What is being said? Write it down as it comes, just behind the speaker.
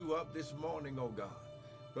you up this morning, oh God.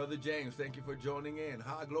 Brother James, thank you for joining in.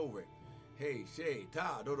 Ha, glory. Hey, she,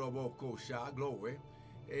 ta, doroboko, sha, glory.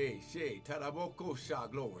 Hey, she, taraboko, sha,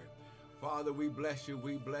 glory. Father, we bless you,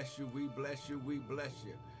 we bless you, we bless you, we bless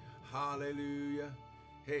you. Hallelujah.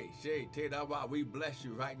 Hey, she, te, da, wa, we bless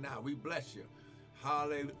you right now. We bless you.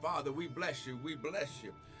 Hallelujah. Father, we bless you, we bless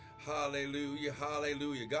you. Hallelujah,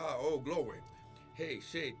 hallelujah. God, oh, glory. Hey,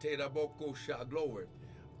 she, te, da, boko, sha, glory.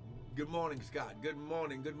 Good morning, Scott. Good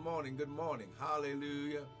morning, good morning, good morning.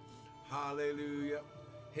 Hallelujah. Hallelujah.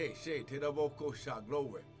 Hey, Shay, Tedaboko Sha,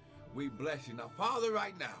 glory. We bless you. Now, Father,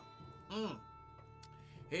 right now.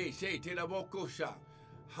 Hey, Shay, Tedaboko Sha.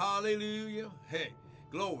 Hallelujah. Hey,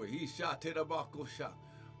 glory. He Sha, Tedaboko Sha.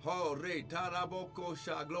 Ho, Re, Tadaboko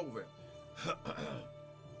Sha, glory.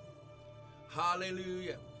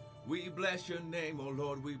 Hallelujah. We bless your name, oh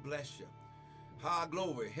Lord. We bless you. Ha,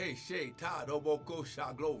 glory. Hey, Shay, Tadaboko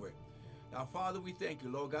Sha, glory. Now, Father, we thank you,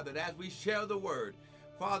 Lord God, that as we share the word,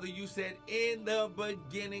 Father, you said, in the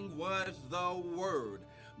beginning was the Word.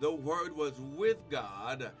 The Word was with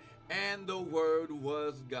God, and the Word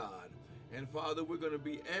was God. And, Father, we're going to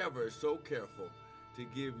be ever so careful to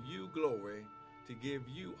give you glory, to give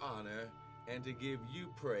you honor, and to give you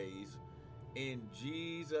praise. In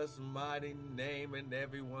Jesus' mighty name, and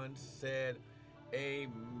everyone said,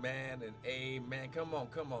 amen and amen. Come on,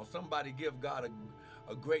 come on. Somebody give God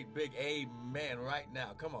a great big amen right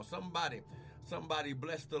now. Come on, somebody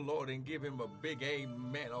bless the Lord and give him a big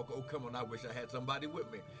amen. Oh, come on, I wish I had somebody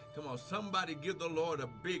with me. Come on, somebody give the Lord a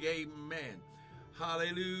big amen.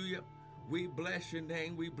 Hallelujah. We bless your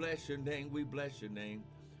name, we bless your name, we bless your name.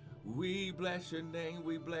 We bless your name,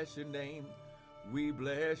 we bless your name. We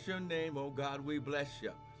bless your name, oh God, we bless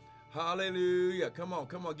you. Hallelujah. Come on,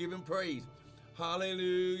 give him praise.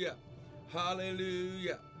 Hallelujah.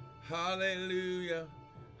 Hallelujah. Hallelujah.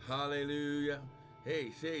 Hallelujah.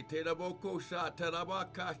 Hey, say, Tedaboko Sha,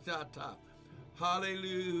 Tedabaka Shata.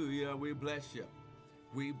 Hallelujah. We bless you.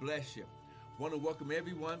 We bless you. Want to welcome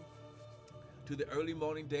everyone to the Early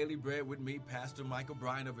Morning Daily Bread with me, Pastor Michael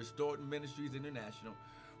Bryan of Restored Ministries International,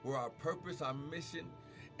 where our purpose, our mission,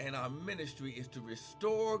 and our ministry is to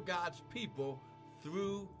restore God's people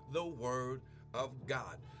through the Word of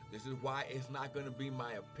God. This is why it's not going to be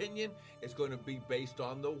my opinion. It's going to be based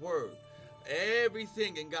on the Word.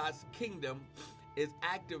 Everything in God's kingdom is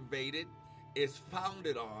activated, is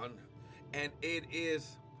founded on, and it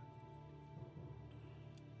is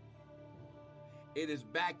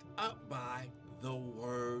backed up by the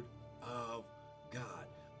Word of God.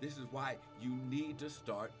 This is why you need to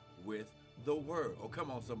start with the Word. Oh,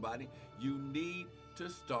 come on, somebody. You need to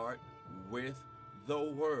start with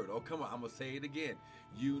the Word. Oh, come on. I'm going to say it again.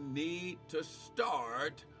 You need to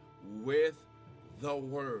start with the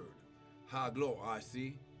Word. Ha, glory. I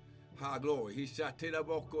see. Ha, glory. He shot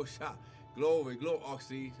Tedaboko shot. Glory, glory. Oh,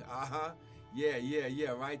 see. Uh-huh. Yeah.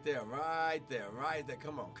 Right there.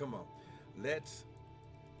 Come on. Let's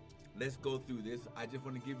go through this. I just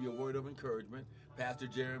want to give you a word of encouragement. Pastor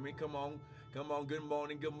Jeremy, come on. Good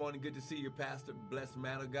morning. Good to see you, Pastor. Blessed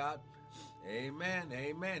man of God. Amen.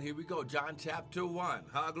 Here we go. John chapter 1.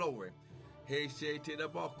 Ha, glory. He she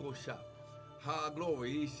Tedaboko shot. Ha,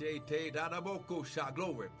 glory. He she Tedaboko shot.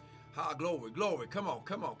 Glory. Ha, glory. Come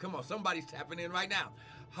on. Somebody's tapping in right now.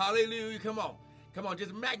 Hallelujah. Come on.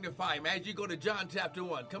 Just magnify him as you go to John chapter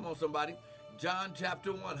 1. Come on, somebody. John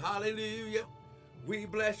chapter 1. Hallelujah. We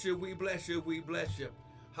bless you.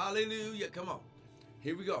 Hallelujah. Come on.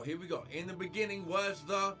 Here we go. In the beginning was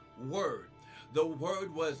the Word. The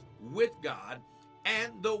Word was with God,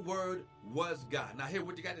 and the Word was God. Now, here,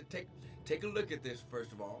 what you got to take a look at this,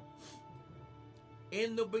 first of all.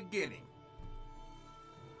 In the beginning,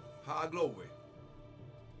 ha, glory,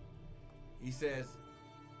 he says,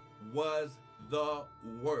 was the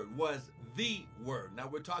Word. Now,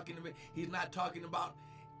 we're talking about,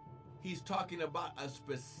 he's talking about a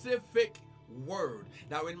specific word.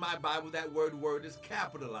 Now, in my Bible, that word is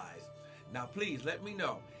capitalized. Now, please let me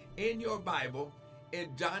know, in your Bible,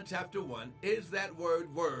 in John chapter 1, is that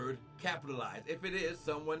word capitalized? If it is,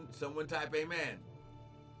 someone type amen.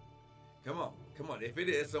 Come on. If it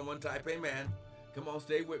is, someone type amen. Come on,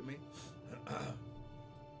 stay with me.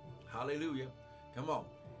 Hallelujah. Come on.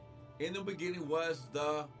 In the beginning was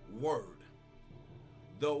the Word.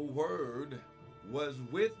 The Word was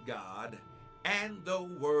with God, and the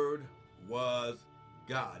Word was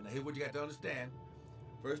God. Now, here's what you got to understand.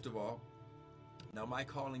 First of all, now my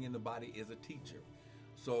calling in the body is a teacher.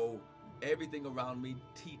 So everything around me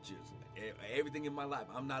teaches. Everything in my life.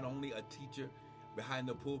 I'm not only a teacher behind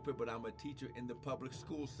the pulpit, but I'm a teacher in the public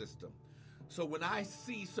school system. So when I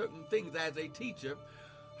see certain things as a teacher,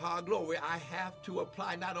 glory, I have to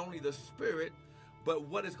apply not only the Spirit, but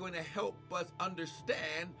what is going to help us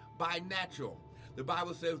understand by natural. The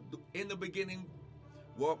Bible says in the beginning,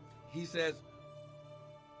 well, he says,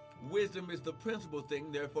 wisdom is the principal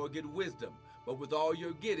thing, therefore get wisdom. But with all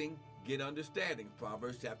you're getting, get understanding.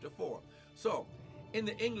 Proverbs chapter 4. So, in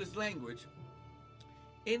the English language,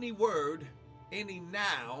 any word, any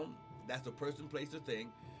noun, that's a person, place, or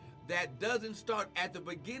thing, that doesn't start at the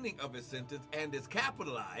beginning of a sentence and is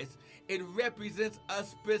capitalized, it represents a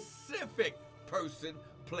specific person,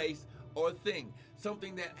 place, or thing.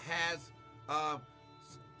 Something that has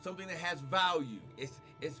value.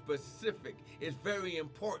 It's specific. It's very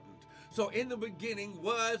important. So in the beginning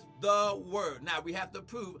was the Word. Now we have to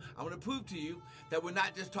prove, I'm going to prove to you that we're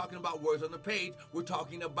not just talking about words on the page. We're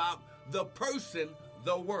talking about the person,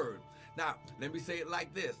 the Word. Now, let me say it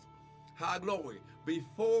like this. Glory.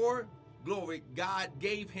 Before glory, God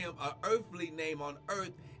gave him an earthly name on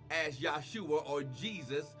earth as Yeshua or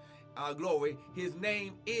Jesus. Glory. His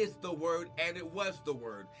name is the Word, and it was the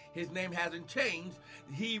Word. His name hasn't changed.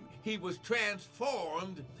 He was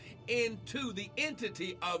transformed into the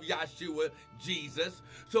entity of Yeshua, Jesus,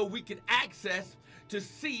 so we can access to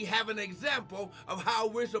see, have an example of how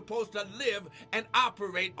we're supposed to live and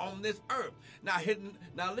operate on this earth. Now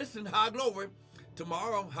listen, glory.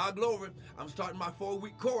 Tomorrow, glory, I'm starting my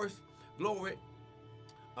 4-week course, glory,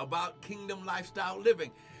 about kingdom lifestyle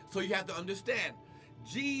living. So you have to understand,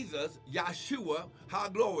 Jesus, Yeshua,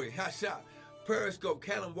 glory, Hasha, Periscope,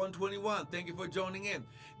 Calum 121, thank you for joining in.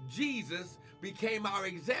 Jesus became our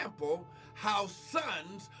example how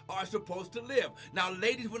sons are supposed to live. Now,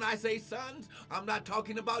 ladies, when I say sons, I'm not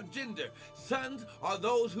talking about gender. Sons are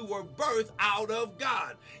those who were birthed out of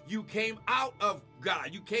God. You came out of God.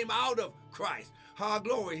 You came out of Christ.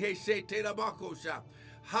 Glory. Hey,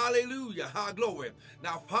 hallelujah. Glory.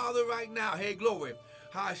 Now, Father, right now, hey, glory.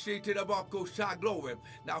 Glory.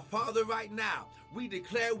 Now, Father, right now, we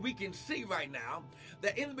declare, we can see right now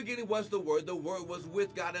that in the beginning was the Word was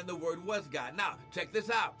with God, and the Word was God. Now, check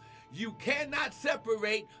this out. You cannot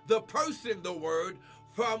separate the person, the Word,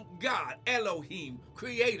 from God, Elohim,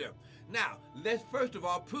 Creator. Now, let's first of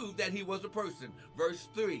all prove that he was a person. Verse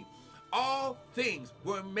 3. All things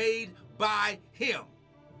were made by him.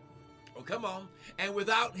 Oh, come on. And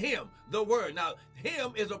without him, the Word. Now,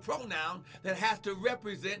 him is a pronoun that has to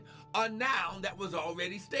represent a noun that was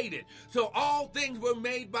already stated. So all things were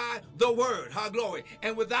made by the Word. Glory.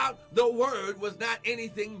 And without the Word was not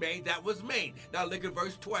anything made that was made. Now look at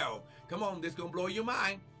verse 12. Come on, this is going to blow your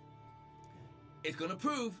mind. It's going to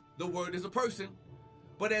prove the Word is a person.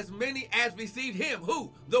 But as many as received him,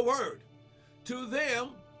 who? The Word. To them,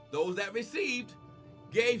 those that received,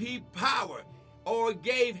 gave he power, or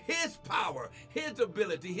gave his power, his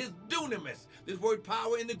ability, his dunamis. This word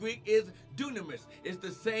power in the Greek is dunamis. It's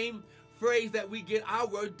the same phrase that we get our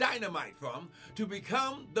word dynamite from, to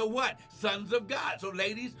become the what? Sons of God. So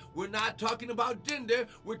ladies, we're not talking about gender.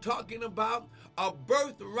 We're talking about a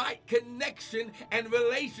birthright connection and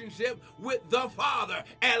relationship with the Father,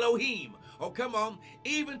 Elohim. Oh, come on.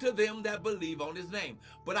 Even to them that believe on his name.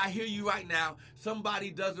 But I hear you right now. Somebody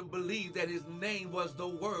doesn't believe that his name was the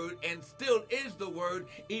Word and still is the Word,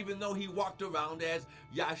 even though he walked around as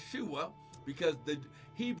Yeshua, because the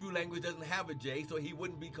Hebrew language doesn't have a J, so he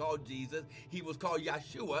wouldn't be called Jesus. He was called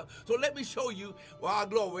Yeshua. So let me show you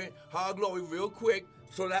glory, real quick,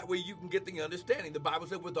 so that way you can get the understanding. The Bible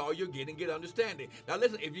said, with all you're getting, get understanding. Now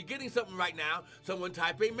listen, if you're getting something right now, someone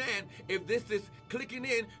type amen. If this is clicking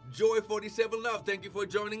in, Joy47 Love, thank you for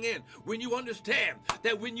joining in. When you understand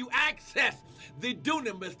that when you access the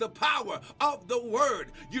dunamis, the power of the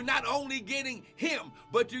Word, you're not only getting him,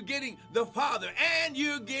 but you're getting the Father, and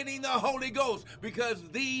you're getting the Holy Ghost, because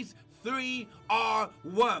these three are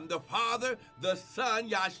one. The Father, the Son,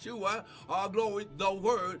 Yeshua, glory, the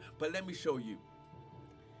Word. But let me show you.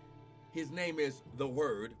 His name is the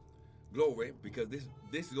Word, glory, because this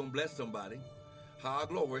is going to bless somebody.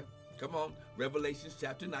 Glory. Come on. Revelation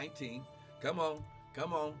chapter 19. Come on.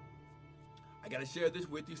 I got to share this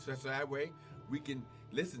with you so that way we can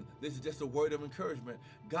listen. This is just a word of encouragement.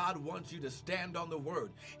 God wants you to stand on the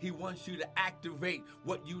Word. He wants you to activate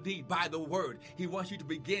what you need by the Word. He wants you to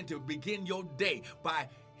begin your day by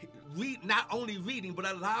not only reading, but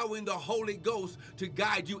allowing the Holy Ghost to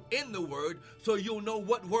guide you in the Word, so you'll know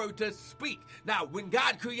what word to speak. Now, when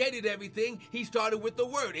God created everything, he started with the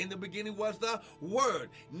Word. In the beginning was the Word.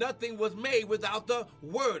 Nothing was made without the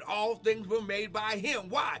Word. All things were made by him.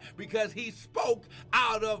 Why? Because he spoke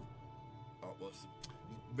out of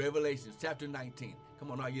Revelation chapter 19.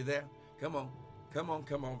 Come on, are you there? Come on.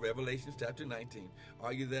 Revelation chapter 19.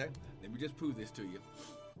 Are you there? Let me just prove this to you.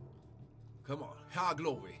 Come on. High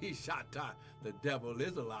glory. He shot time. The devil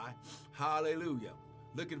is a lie. Hallelujah.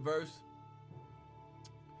 Look at verse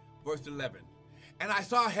 11. And I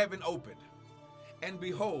saw heaven open, and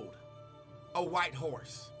behold, a white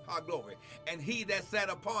horse. High glory. And he that sat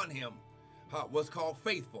upon him was called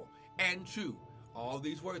Faithful and True. All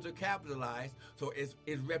these words are capitalized, so it's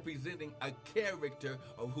representing a character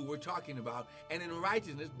of who we're talking about. And in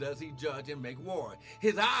righteousness does he judge and make war.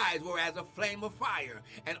 His eyes were as a flame of fire,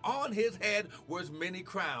 and on his head was many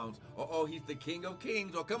crowns. Oh, he's the King of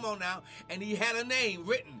Kings. Oh, come on now. And he had a name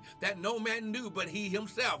written that no man knew but he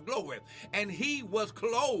himself. Glory. And he was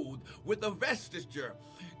clothed with a vesture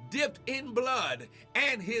dipped in blood,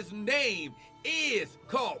 and his name is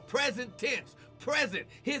called, present tense, present.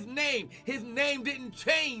 His name didn't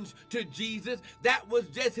change to Jesus. That was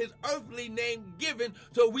just his earthly name given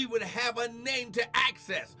so we would have a name to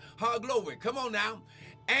access. High glory. Come on now.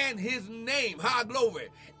 And his name, high glory,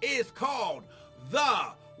 is called the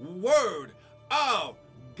Word of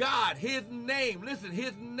God. His name, listen,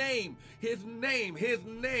 his name,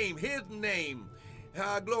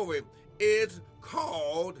 high glory, is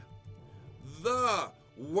called the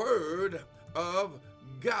Word of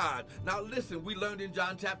God. Now listen, we learned in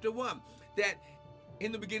John chapter 1 that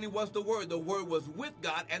in the beginning was the Word was with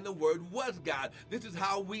God, and the Word was God. This is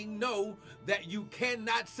how we know that you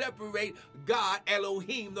cannot separate God,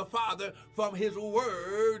 Elohim, the Father, from his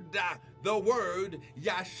Word, the Word,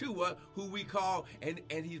 Yeshua, who we call, and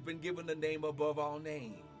he's been given the name above all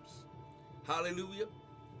names. Hallelujah.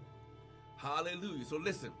 Hallelujah. So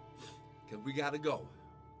listen, because we got to go.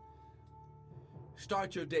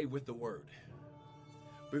 Start your day with the Word.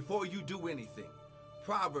 Before you do anything,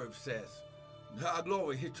 Proverbs says,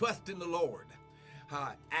 glory, trust in the Lord,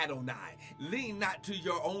 Adonai. Lean not to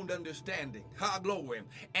your own understanding, glory,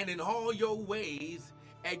 and in all your ways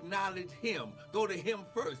acknowledge him. Go to him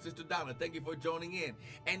first. Sister Donna, thank you for joining in.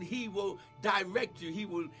 And he will direct you.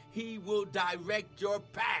 He will direct your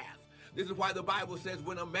path. This is why the Bible says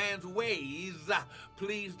when a man's ways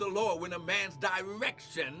please the Lord, when a man's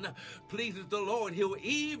direction pleases the Lord, he'll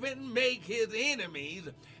even make his enemies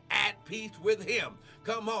at peace with him.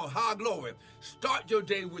 Come on, high glory. Start your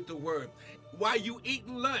day with the Word. While you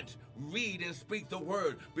eating lunch, read and speak the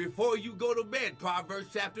Word. Before you go to bed, Proverbs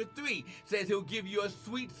chapter 3 says he'll give you a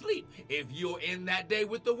sweet sleep if you're in that day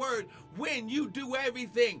with the Word. When you do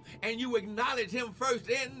everything and you acknowledge him first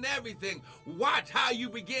in everything, watch how you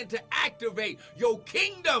begin to activate your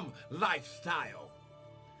kingdom lifestyle,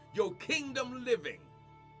 your kingdom living.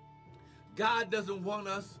 God doesn't want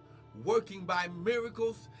us working by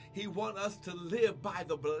miracles. He wants us to live by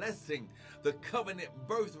the blessing, the covenant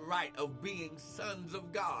birthright of being sons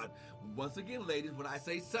of God. Once again, ladies, when I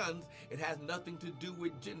say sons, it has nothing to do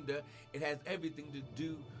with gender. It has everything to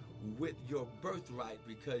do with your birthright,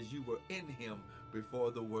 because you were in him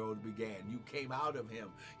before the world began. You came out of him.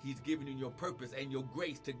 He's given you your purpose and your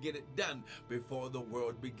grace to get it done before the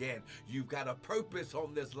world began. You've got a purpose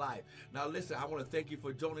on this life. Now listen, I want to thank you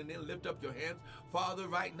for joining in. Lift up your hands. Father,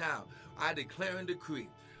 right now, I declare and decree,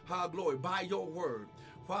 high glory, by your word.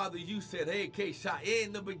 Father, you said, hey, Kesha,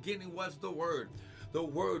 in the beginning was the Word. The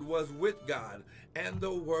Word was with God, and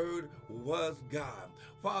the Word was God.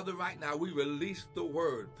 Father, right now, we release the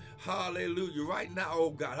Word. Hallelujah. Right now,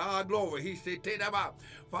 oh God. Hallelujah. Glory. He said,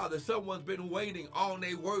 Father, someone's been waiting on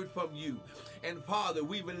a word from you. And Father,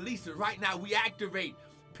 we release it right now. We activate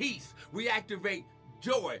peace. We activate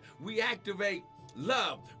joy. We activate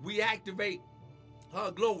love. We activate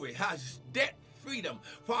glory. Debt freedom.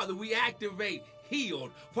 Father, we activate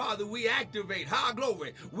healed. Father, we activate,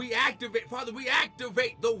 glory. We activate, Father, we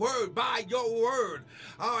activate the Word by your word.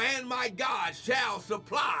 And my God shall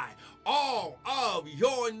supply all of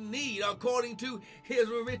your need according to his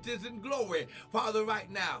riches and glory. Father,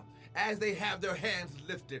 right now, as they have their hands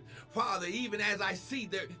lifted, Father, even as I see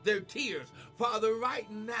their tears, Father,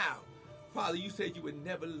 right now, Father, you said you would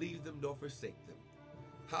never leave them nor forsake them.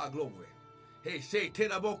 Glory. Hey, say,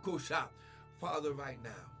 Father, right now,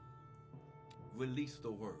 release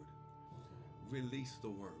the Word. Release the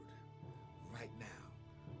Word right now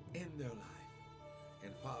in their life.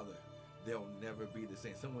 And Father, they'll never be the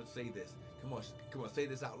same. Someone say this. Come on, say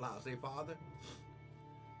this out loud. Say, Father,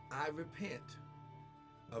 I repent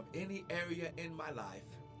of any area in my life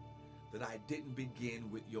that I didn't begin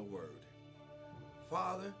with your word.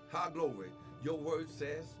 Father, glory, your word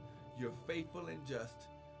says you're faithful and just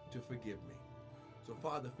to forgive me. So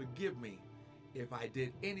Father, forgive me if I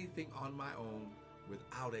did anything on my own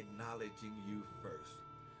without acknowledging you first.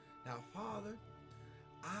 Now, Father,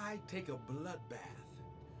 I take a blood bath.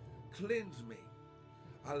 Cleanse me.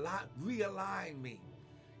 Realign me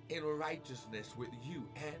in righteousness with you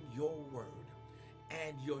and your word.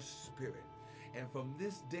 and your spirit. And from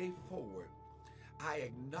this day forward, I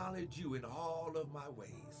acknowledge you in all of my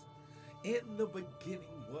ways. In the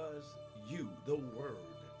beginning was you, the Word.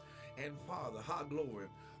 And Father, how glory,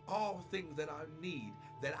 all things that I need,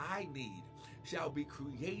 shall be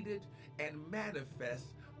created and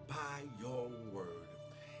manifest by your word.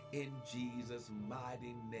 In Jesus'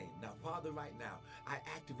 mighty name. Now, Father, right now, I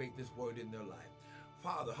activate this word in their life.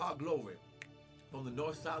 Father, how glory, from the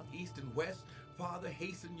north, south, east, and west, Father,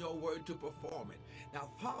 hasten your word to perform it. Now,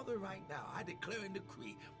 Father, right now, I declare and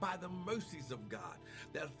decree by the mercies of God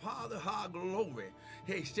that, Father, how glory,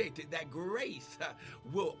 that grace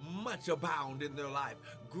will much abound in their life.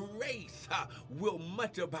 Grace will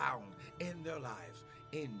much abound in their lives.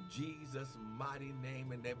 In Jesus' mighty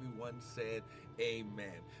name, and everyone said,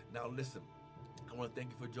 amen. Now, listen. I want to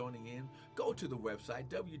thank you for joining in. Go to the website,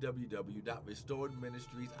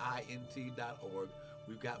 www.restoredministriesint.org.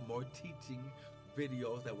 We've got more teaching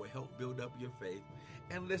videos that will help build up your faith.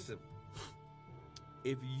 And listen,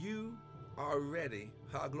 if you are ready,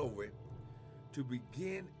 glory, to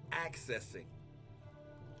begin accessing,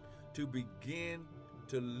 to begin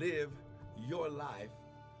to live your life,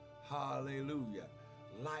 hallelujah,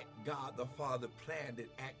 like God the Father planned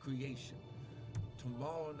it at creation.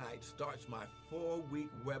 Tomorrow night starts my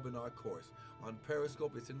 4-week webinar course. On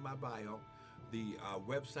Periscope, it's in my bio, the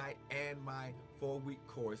website and my 4-week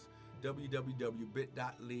course,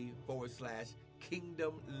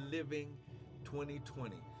 www.bit.ly/Kingdom Living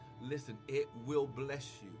 2020. Listen, it will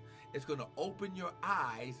bless you. It's going to open your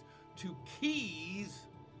eyes to keys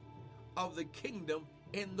of the kingdom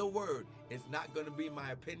in the Word. It's not going to be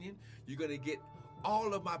my opinion. You're going to get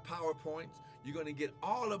all of my PowerPoints. You're going to get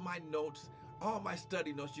all of my notes, all my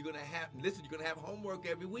study notes. You're going to have, listen, you're going to have homework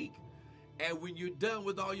every week. And when you're done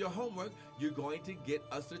with all your homework, you're going to get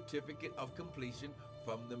a certificate of completion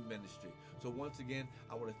from the ministry. So once again,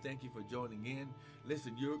 I want to thank you for joining in.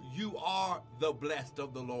 Listen, you are the blessed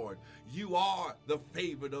of the Lord. You are the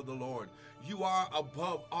favored of the Lord. You are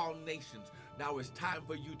above all nations. Now it's time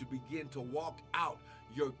for you to begin to walk out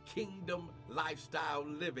your kingdom lifestyle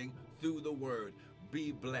living through the Word.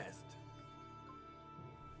 Be blessed.